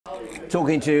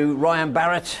Talking to Ryan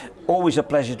Barrett. Always a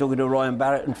pleasure talking to Ryan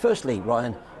Barrett. And firstly,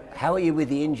 Ryan, how are you with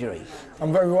the injury?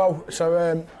 I'm very well.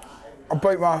 So I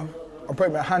broke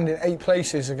my hand in 8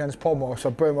 places against Podmore. So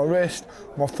I broke my wrist,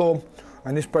 my thumb,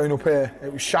 and this bone up here.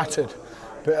 It was shattered,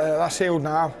 but that's healed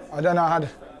now. I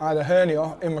had a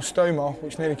hernia in my stoma,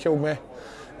 which nearly killed me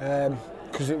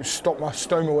because it stopped my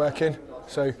stoma working.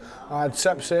 So I had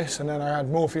sepsis, and then I had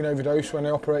morphine overdose when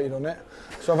they operated on it.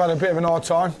 So I've had a bit of an hard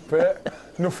time, but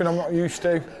nothing I'm not used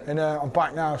to, and I'm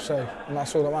back now, and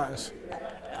that's all that matters.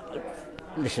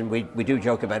 Listen, we do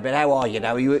joke about it, but how are you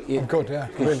now? I'm good, yeah.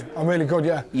 I'm really good,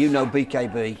 yeah. You know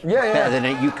BKB better than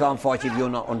it. You can't fight if you're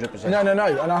not 100%. No,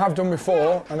 and I have done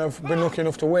before, and I've been lucky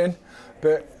enough to win,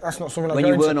 but that's not something when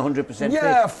you weren't 100% fit?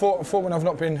 Yeah, I fought when I've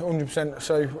not been 100%.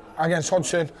 So against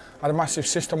Hodgson, I had a massive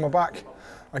cyst on my back.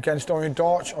 Against Dorian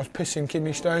Darch, I was pissing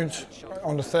kidney stones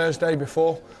on the Thursday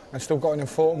before, and still got in and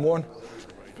fought and won.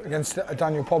 Against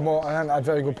Daniel Podmore, I hadn't had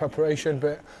very good preparation,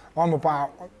 but I'm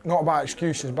not about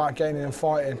excuses, about getting in and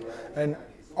fighting. And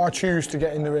I choose to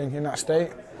get in the ring in that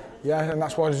state. Yeah, and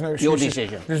that's why there's no excuses. Your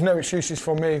decision. There's no excuses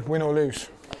for me, win or lose.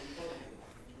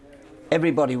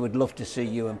 Everybody would love to see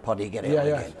you and Poddy get it on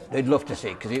again. They'd love to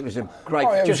see it, because it was a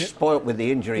great, spoilt with the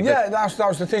injury. Yeah, that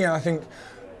was the thing, and I think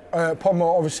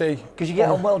Podmore, obviously... Because you get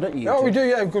on well, don't you? Oh, we do,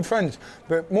 yeah, we're good friends.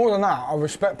 But more than that, I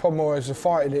respect Podmore as the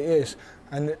fighter that he is,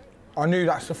 and I knew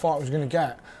that's the fight I was going to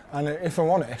get. And if I'm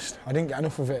honest, I didn't get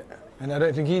enough of it, and I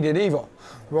don't think he did either.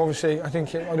 But obviously, I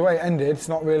think the way it ended, it's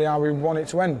not really how we want it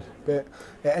to end. But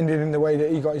it ended in the way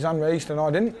that he got his hand raised and I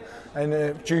didn't.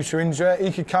 And due to injury,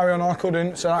 he could carry on, I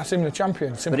couldn't. So that's him, the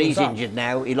champion. Simple but he's injured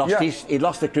now. He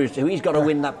lost the cruise. So he's got to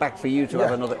win that back for you to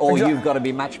have another. Or you've got to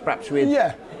be matched perhaps with.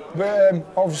 Yeah, but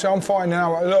obviously I'm fighting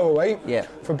now at a lower weight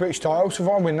for British title. So if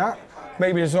I win that,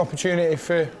 maybe there's an opportunity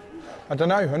for, I don't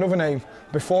know, another name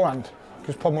beforehand.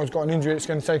 Because Podmore's got an injury, it's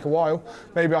going to take a while.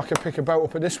 Maybe I could pick a belt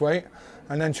up at this weight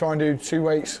and then try and do 2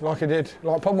 weights like I did,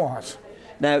 like Podmore has.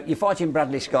 Now, you're fighting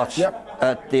Bradley Scott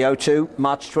at the O2,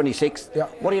 March 26th.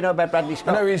 What do you know about Bradley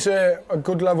Scott? I know he's a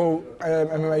good level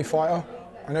MMA fighter.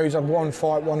 I know he's had 1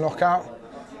 fight, 1 knockout,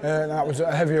 and that was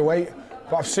at a heavier weight.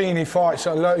 But I've seen he fights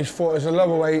he's fought as a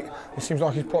lower weight. It seems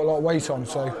like he's put a lot of weight on,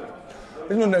 so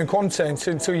there's no known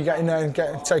quantity until you get in there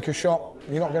and take a shot.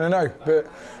 You're not going to know. But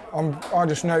I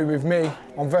just know with me,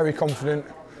 I'm very confident.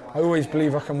 I always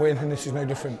believe I can win, and this is no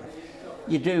different.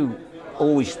 You do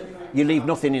always, you leave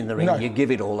nothing in the ring, you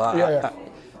give it all.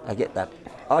 I get that.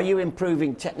 Are you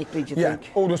improving technically, do you think?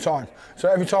 Yeah, all the time.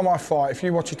 So every time I fight, if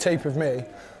you watch a tape of me,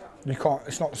 you can't,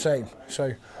 it's not the same.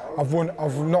 So I've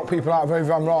knocked people out of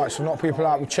overhand rights, I've knocked people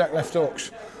out with check left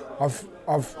hooks.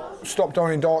 I've stopped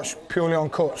Dorian Darch purely on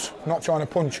cuts, not trying to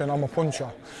punch, and I'm a puncher.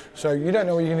 So you don't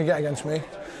know what you're going to get against me.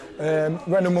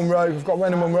 Renan Munro, we've got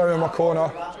Renan Munro in my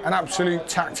corner, an absolute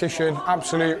tactician,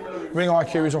 absolute ring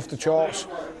IQ is off the charts.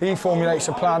 He formulates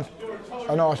a plan,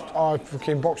 and I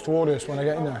fucking box to orders when I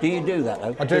get in there. Do you do that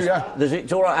though? I do, yeah.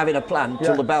 It's all right having a plan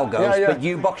till the bell goes, but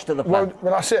you box to the plan.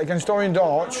 Well, that's it. Against Dorian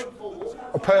Darch,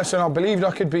 a person I believed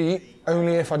I could beat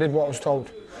only if I did what I was told.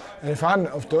 And if I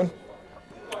hadn't have done,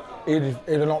 he'd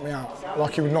have knocked me out,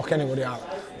 like he would knock anybody out.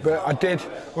 But I did,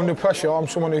 under pressure, I'm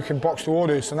someone who can box to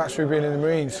orders, and that's through being in the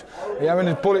Marines. Yeah, when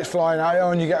there's bullets flying at you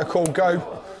and you get a call,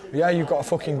 go, yeah, you've got to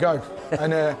fucking go.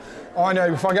 And I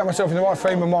know if I get myself in the right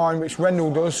frame of mind, which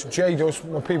Rendell does, Jay does,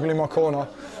 my people in my corner,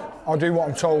 I'll do what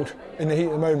I'm told in the heat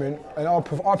of the moment, and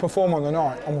I perform on the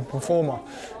night. I'm a performer.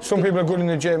 Some people are good in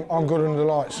the gym, I'm good under the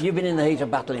lights. You've been in the heat of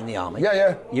battle in the army.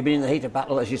 Yeah. You've been in the heat of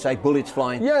battle, as you say, bullets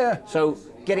flying. Yeah. So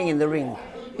getting in the ring.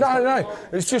 No.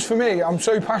 It's just for me, I'm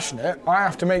so passionate, I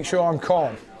have to make sure I'm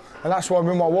calm. And that's why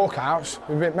with my walkouts,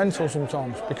 I'm a bit mental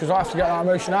sometimes, because I have to get that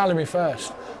emotion out of me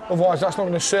first. Otherwise, that's not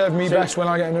going to serve me best when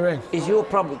I get in the ring. Is your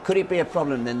problem? Could it be a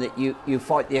problem then that you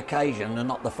fight the occasion and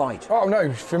not the fight? Oh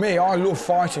no, for me, I love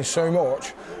fighting so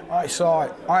much. It's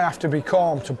like I have to be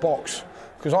calm to box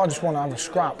because I just want to have a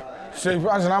scrap. So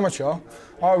as an amateur,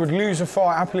 I would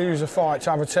happily lose a fight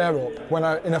to have a tear up. When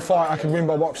in a fight, I can win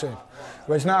by boxing.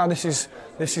 Whereas now, this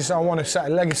is I want to set a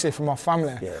legacy for my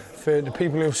family, for the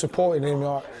people who have supported him,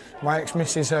 like my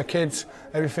ex-missus, her kids,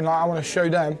 everything. Like I want to show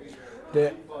them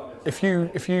that if you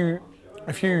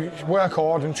work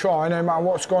hard and try, no matter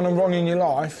what's gone wrong in your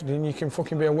life, then you can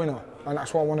fucking be a winner. And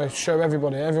that's what I want to show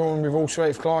everybody. Everyone with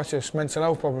ulcerative colitis, mental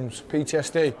health problems,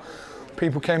 PTSD,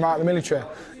 people came out of the military.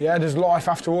 Yeah, there's life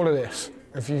after all of this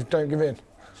if you don't give in.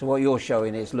 So what you're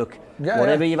showing is, look,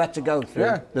 whatever you've had to go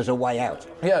through, there's a way out.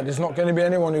 Yeah, there's not going to be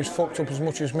anyone who's fucked up as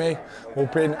much as me, or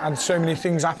had so many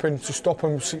things happen to stop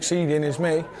them succeeding as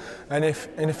me. And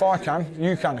if I can,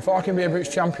 you can. If I can be a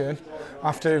British champion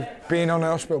after being on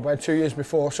a hospital bed 2 years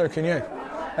before, so can you.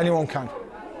 anyone can.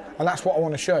 And that's what I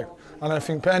want to show. And I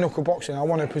think bare knuckle boxing, I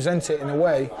want to present it in a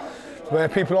way where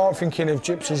people aren't thinking of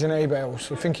gypsies and hay-bales.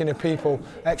 They're thinking of people,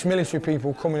 ex-military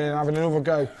people coming in and having another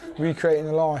go, recreating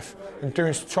their life and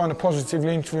trying to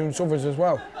positively influence others as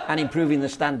well. And improving the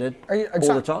standard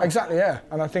all the time. Exactly, yeah.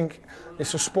 And I think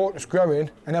it's a sport that's growing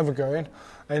and ever growing,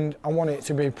 and I want it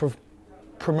to be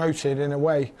promoted in a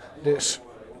way that's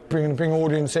bring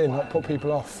audience in, not put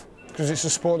people off. Because it's a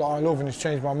sport that I love and it's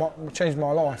changed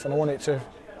my life, and I want it to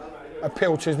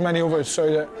appeal to as many others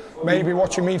so that maybe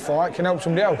watching me fight can help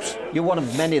somebody else. You're one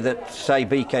of many that say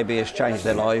BKB has changed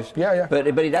their lives. Yeah. But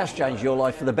it has changed your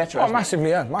life for the better, hasn't it? Massively,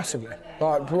 yeah, massively.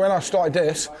 Like, when I started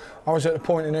this, I was at the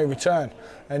point of no return.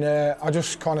 And I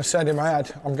just kind of said in my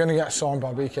head, I'm going to get signed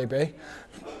by BKB.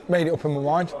 Made it up in my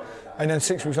mind. And then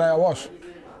 6 weeks later I was.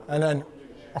 And then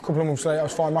a couple of months later I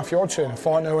was fighting Matthew Hodgson, a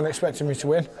fight no one expected me to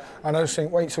win. And I just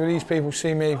think, wait till these people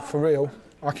see me for real.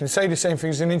 I can say the same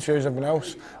things in interviews as everyone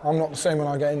else. I'm not the same when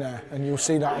I get in there, and you'll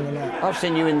see that on the night. I've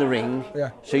seen you in the ring,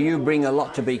 so you bring a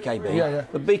lot to BKB. Yeah.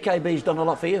 But BKB's done a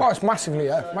lot for you. Oh, it's massively,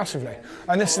 yeah, massively.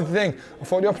 And this is the thing, I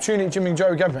thought the opportunity Jimmy and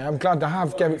Joe gave me, I'm glad to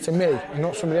have gave it to me and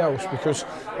not somebody else, because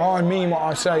I mean what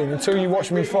I say, and until you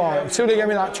watch me fight, until they give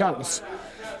me that chance,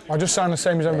 I just sound the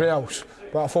same as everybody else.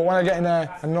 But I thought when I get in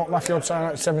there and knock Matthew Hodgson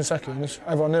out in 7 seconds,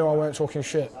 everyone knew I weren't talking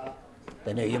shit.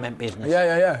 They knew you meant business.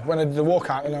 Yeah. When I did the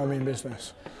walkout, they know I mean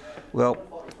business.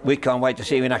 Well, we can't wait to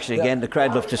see you in action again. The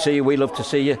crowd love to see you. We love to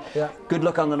see you. Yeah. Good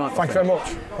luck on the night. Thank you very much.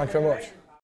 Thank you very much.